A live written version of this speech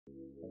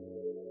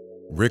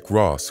Rick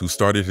Ross, who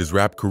started his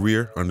rap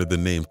career under the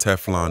name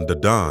Teflon Da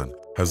Don,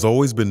 has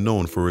always been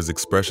known for his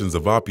expressions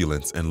of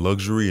opulence and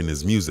luxury in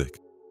his music.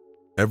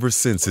 Ever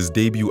since his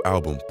debut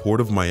album,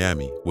 Port of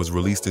Miami, was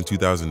released in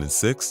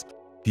 2006,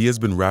 he has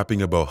been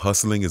rapping about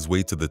hustling his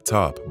way to the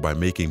top by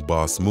making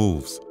boss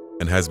moves,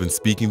 and has been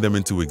speaking them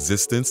into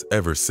existence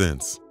ever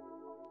since.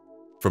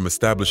 From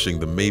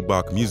establishing the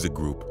Maybach Music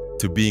Group,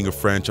 to being a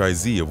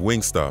franchisee of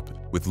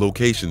Wingstop with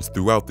locations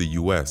throughout the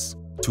US,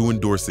 to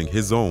endorsing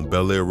his own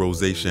Bel Air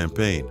Rosé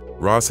champagne,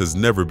 Ross has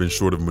never been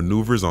short of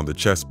maneuvers on the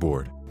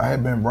chessboard. I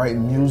had been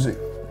writing music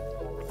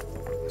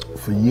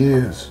for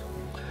years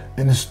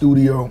in the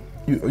studio.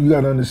 You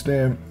gotta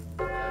understand,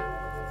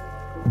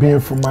 being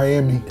from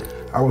Miami,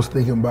 I was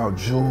thinking about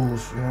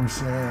jewels, you know what I'm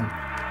saying?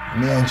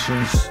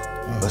 Mansions,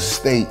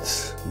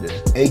 estates,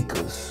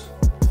 acres,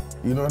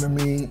 you know what I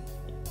mean?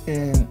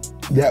 And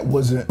that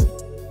wasn't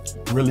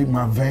really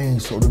my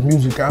vein, so the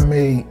music I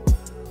made,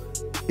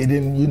 it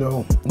didn't, you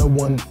know, no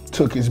one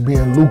took as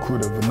being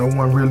lucrative and no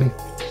one really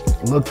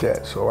looked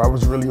at. So I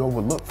was really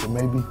overlooked for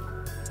maybe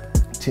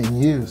 10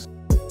 years.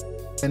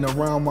 And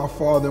around my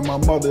father and my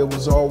mother, it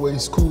was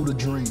always cool to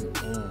dream.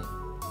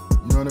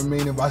 You know what I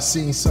mean? If I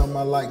seen something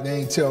I like, they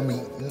ain't tell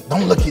me,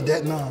 don't look at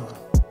that, nah.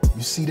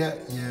 You see that?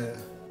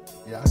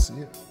 Yeah, I see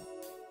it.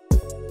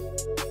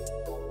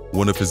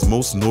 One of his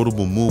most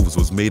notable moves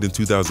was made in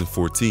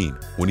 2014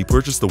 when he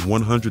purchased a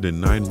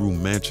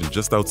 109-room mansion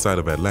just outside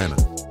of Atlanta.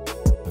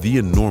 The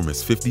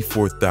enormous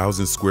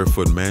 54,000 square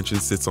foot mansion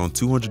sits on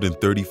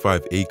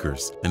 235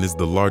 acres and is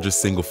the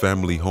largest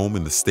single-family home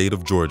in the state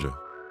of Georgia.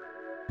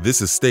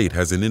 This estate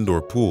has an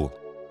indoor pool,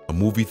 a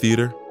movie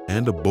theater,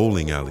 and a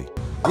bowling alley.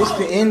 This is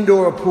the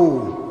indoor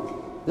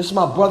pool. This is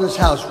my brother's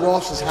house,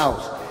 Ross's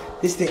house.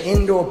 This is the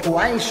indoor pool.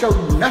 I ain't showed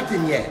you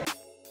nothing yet.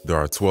 There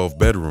are 12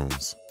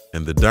 bedrooms,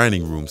 and the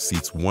dining room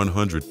seats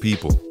 100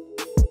 people.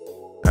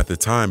 At the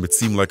time, it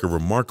seemed like a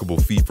remarkable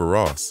feat for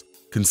Ross,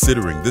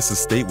 considering this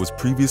estate was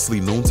previously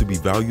known to be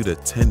valued at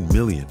 $10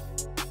 million.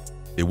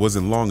 It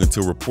wasn't long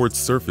until reports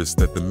surfaced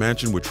that the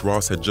mansion which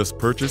Ross had just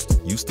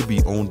purchased used to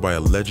be owned by a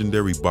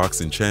legendary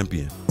boxing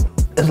champion.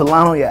 There's a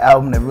line on your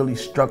album that really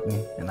struck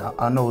me, and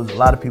I know there's a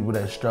lot of people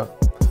that struck.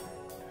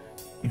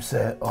 You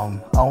said, I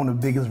own the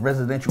biggest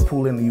residential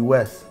pool in the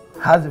US.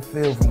 How does it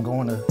feel from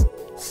going to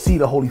see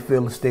the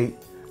Holyfield estate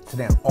to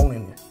them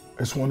owning it?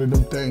 It's one of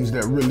them things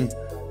that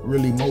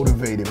really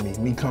motivated me.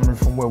 Me coming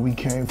from where we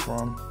came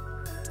from,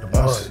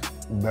 us,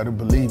 you better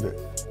believe it.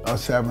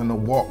 Us having to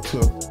walk to,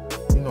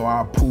 you know,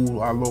 our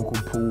pool, our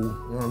local pool, you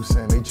know what I'm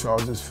saying? They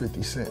charged us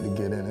 50 cents to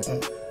get in it. You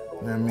know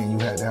what I mean? You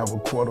had to have a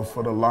quarter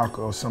for the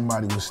locker or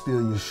somebody would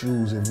steal your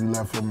shoes if you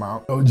left them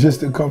out. So just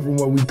to come from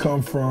where we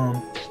come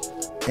from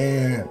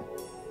and,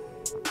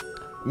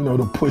 you know,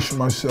 to push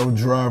myself,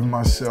 drive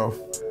myself,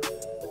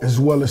 as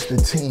well as the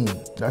team.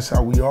 That's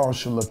how we all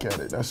should look at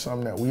it. That's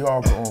something that we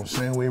all can own.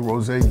 Same way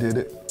Rosé did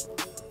it,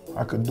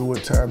 I could do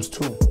it times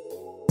 2.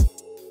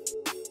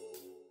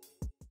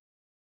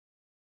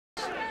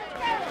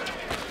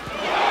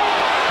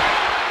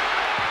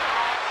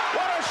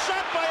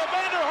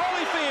 Evander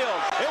Holyfield.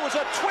 It was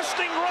a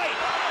twisting right,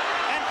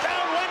 and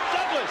down went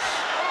Douglas.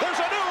 There's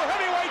a new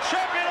heavyweight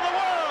champion of the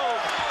world,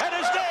 and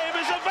his name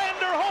is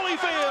Evander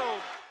Holyfield.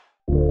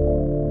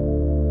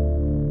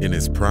 In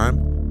his prime,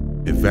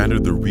 Evander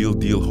the Real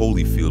Deal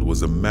Holyfield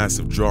was a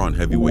massive draw in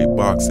heavyweight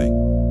boxing,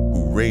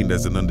 who reigned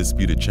as an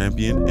undisputed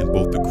champion in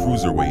both the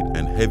cruiserweight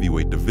and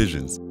heavyweight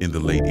divisions in the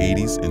late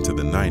 80s into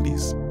the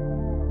 90s.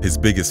 His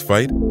biggest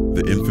fight,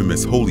 the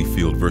infamous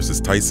Holyfield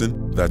versus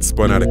Tyson, that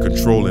spun out of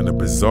control in a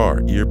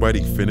bizarre,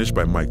 ear-biting finish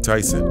by Mike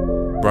Tyson,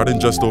 brought in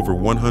just over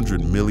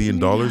 $100 million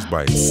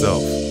by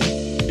itself.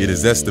 It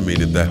is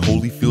estimated that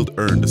Holyfield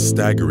earned a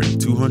staggering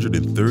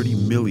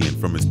 $230 million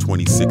from his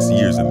 26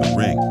 years in the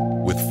ring,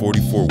 with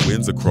 44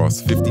 wins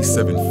across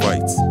 57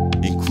 fights,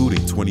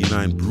 including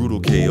 29 brutal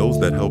KOs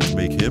that helped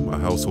make him a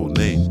household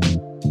name.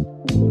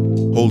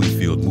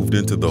 Holyfield moved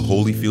into the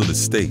Holyfield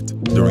estate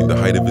during the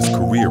height of his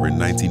career in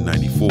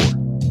 1994.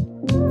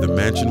 The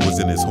mansion was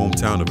in his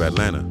hometown of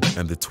Atlanta,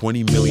 and the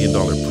 $20 million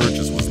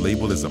purchase was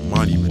labeled as a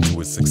monument to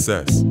his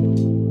success.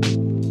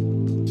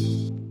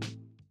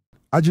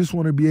 I just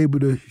want to be able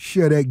to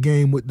share that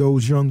game with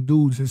those young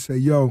dudes and say,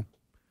 yo,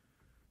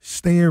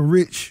 staying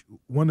rich,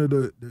 one of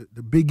the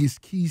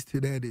biggest keys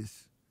to that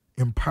is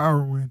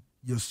empowering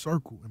your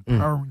circle,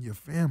 empowering your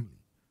family.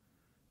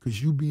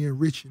 Because you being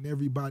rich and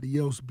everybody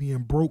else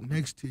being broke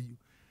next to you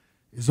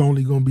is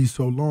only going to be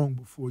so long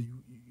before you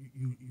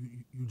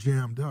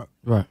jammed up.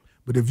 Right.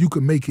 But if you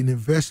can make an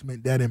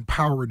investment that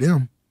empower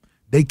them,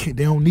 they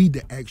don't need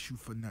to ask you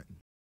for nothing.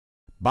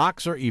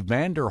 Boxer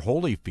Evander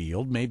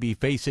Holyfield may be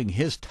facing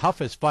his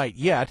toughest fight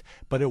yet,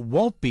 but it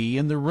won't be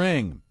in the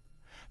ring.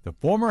 The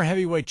former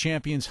heavyweight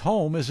champion's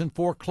home is in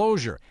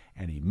foreclosure,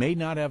 and he may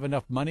not have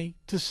enough money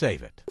to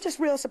save it. I'm just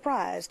real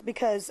surprised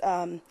because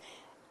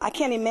I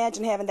can't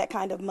imagine having that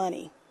kind of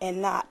money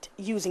and not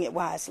using it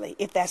wisely,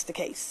 if that's the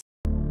case.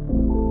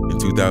 In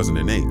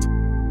 2008,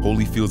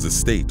 Holyfield's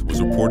estate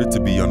was reported to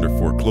be under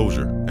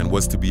foreclosure and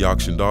was to be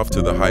auctioned off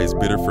to the highest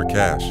bidder for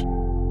cash.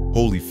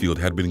 Holyfield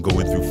had been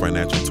going through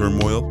financial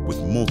turmoil with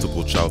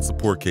multiple child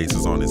support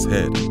cases on his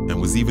head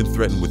and was even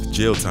threatened with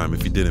jail time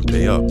if he didn't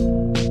pay up.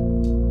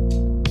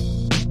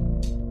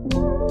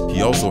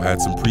 He also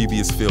had some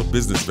previous failed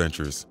business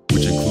ventures,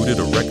 which included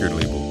a record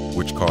label,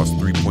 which cost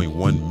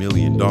 $3.1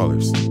 million,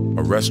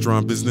 a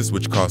restaurant business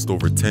which cost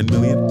over $10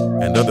 million,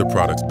 and other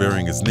products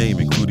bearing his name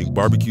including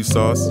barbecue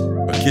sauce,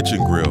 a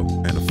kitchen grill,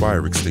 and a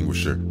fire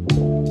extinguisher.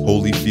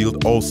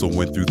 Holyfield also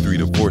went through 3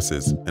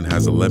 divorces and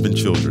has 11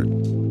 children.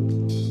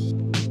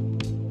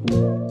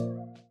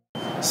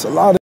 It's a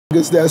lot of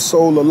niggas that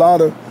sold a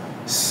lot of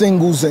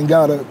singles and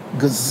got a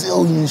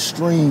gazillion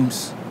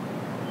streams.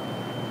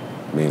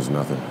 Means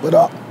nothing.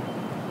 But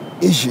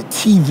is your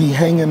TV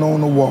hanging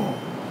on the wall?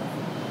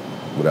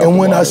 Without and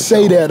when I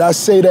say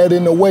that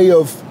in the way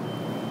of,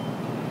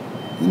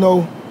 you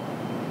know,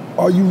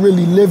 are you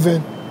really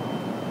living?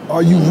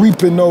 Are you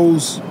reaping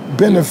those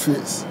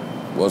benefits?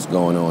 What's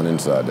going on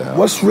inside the house?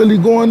 What's really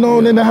going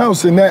on in the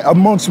house? And that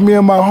amongst me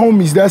and my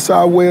homies, that's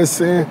our way of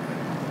saying,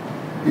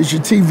 is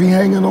your TV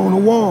hanging on the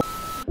wall?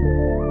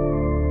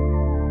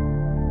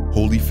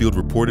 Holyfield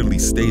reportedly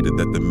stated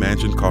that the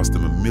mansion cost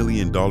him $1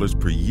 million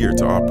per year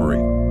to operate,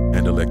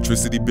 and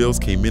electricity bills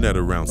came in at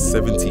around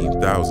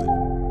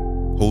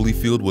 $17,000.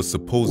 Holyfield was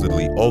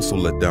supposedly also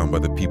let down by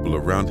the people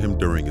around him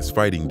during his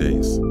fighting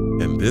days,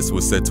 and this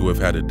was said to have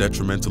had a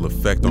detrimental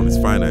effect on his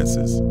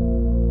finances.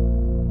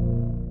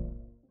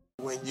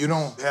 When you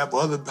don't have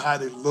other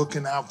body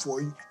looking out for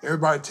you,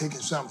 everybody taking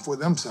something for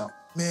themselves.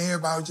 Man,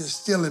 everybody was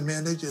just stealing,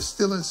 man. They just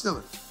stealing.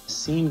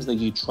 Seems like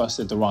you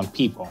trusted the wrong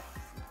people.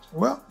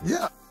 Well,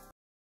 yeah.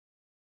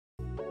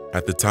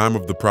 At the time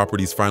of the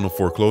property's final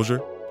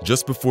foreclosure,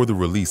 just before the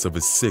release of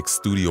his 6th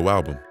studio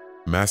album,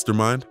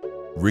 Mastermind,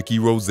 Ricky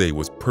Rose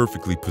was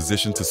perfectly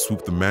positioned to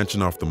swoop the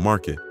mansion off the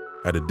market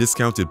at a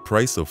discounted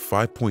price of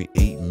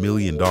 $5.8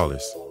 million.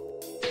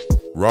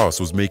 Ross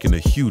was making a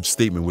huge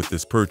statement with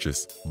this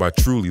purchase by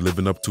truly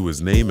living up to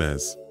his name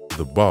as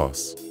the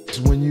boss.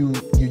 When you're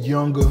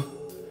younger,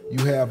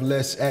 you have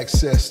less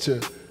access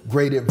to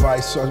great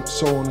advice, so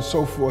on and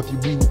so forth. You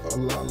be a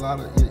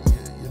lot of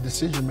your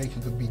decision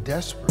making could be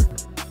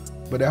desperate.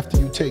 But after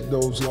you take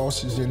those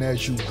losses and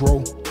as you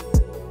grow,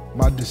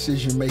 my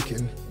decision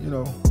making, you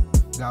know,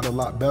 got a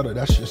lot better.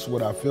 That's just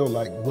what I feel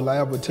like. Will I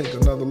ever take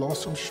another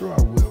loss? I'm sure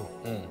I will.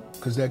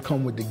 Because that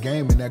come with the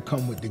game and that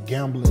come with the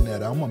gambling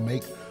that I'm gonna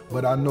make.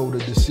 But I know the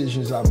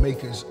decisions I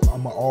make is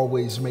I'm gonna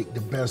always make the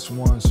best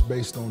ones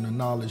based on the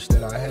knowledge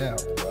that I have.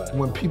 Right.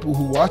 When people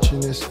who watching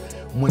this,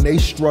 when they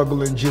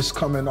struggling just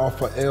coming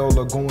off an L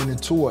or going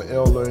into an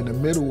L or in the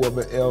middle of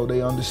an L,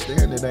 they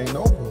understand it ain't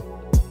over.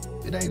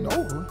 It ain't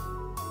over.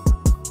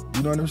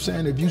 You know what I'm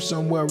saying? If you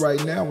somewhere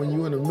right now when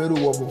you're in the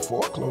middle of a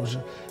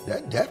foreclosure,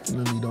 that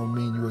definitely don't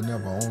mean you'll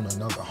never own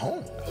another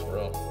home. That's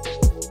real.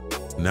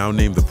 Now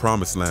named the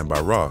Promised Land by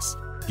Ross,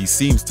 he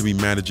seems to be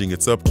managing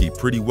its upkeep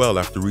pretty well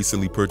after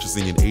recently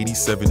purchasing an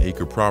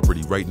 87-acre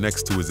property right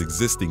next to his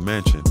existing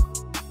mansion.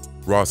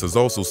 Ross has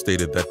also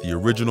stated that the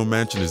original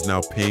mansion is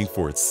now paying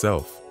for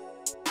itself.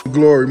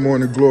 Glory,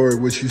 morning glory,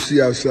 what you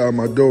see outside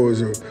my door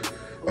is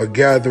a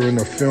gathering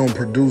of film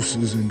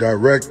producers and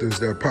directors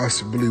that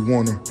possibly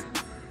want to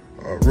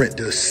rent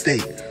the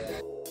estate.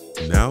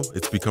 Now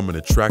it's become an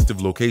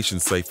attractive location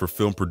site for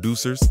film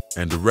producers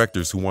and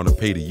directors who want to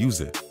pay to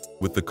use it,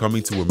 with the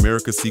Coming to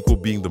America sequel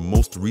being the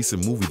most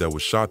recent movie that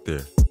was shot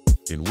there,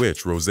 in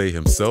which Rose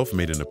himself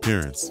made an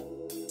appearance.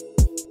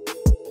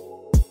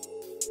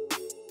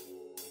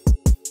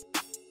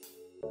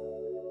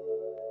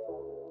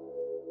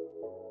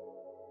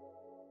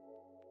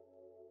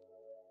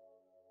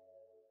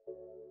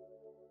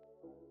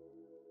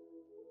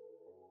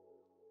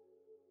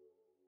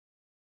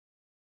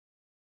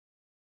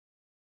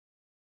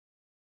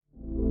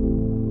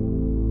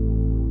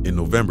 In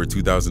November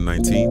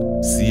 2019,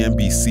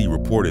 CNBC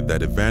reported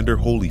that Evander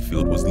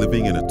Holyfield was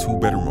living in a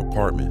 2-bedroom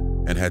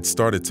apartment and had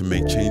started to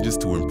make changes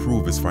to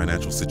improve his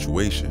financial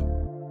situation.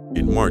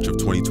 In March of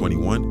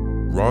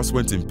 2021, Ross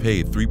went and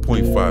paid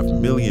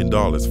 $3.5 million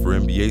for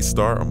NBA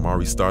star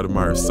Amari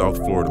Stoudemire's South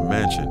Florida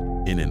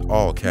mansion in an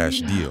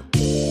all-cash deal.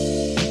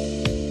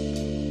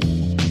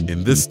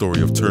 In this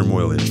story of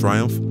turmoil and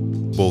triumph,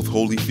 both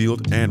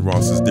Holyfield and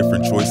Ross's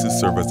different choices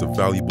serve as a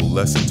valuable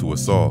lesson to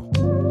us all.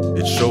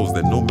 It shows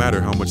that no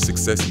matter how much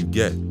success you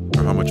get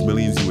or how much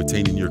millions you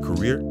attain in your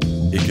career,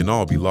 it can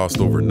all be lost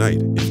overnight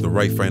if the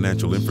right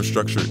financial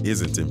infrastructure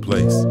isn't in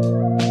place.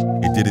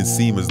 It didn't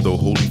seem as though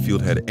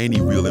Holyfield had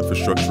any real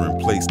infrastructure in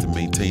place to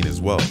maintain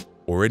his wealth,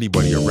 or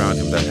anybody around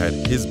him that had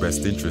his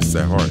best interests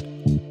at heart.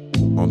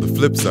 On the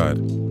flip side,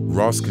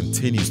 Ross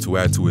continues to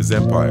add to his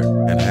empire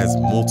and has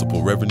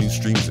multiple revenue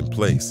streams in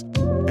place,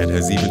 and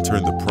has even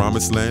turned the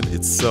Promised Land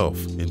itself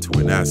into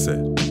an asset.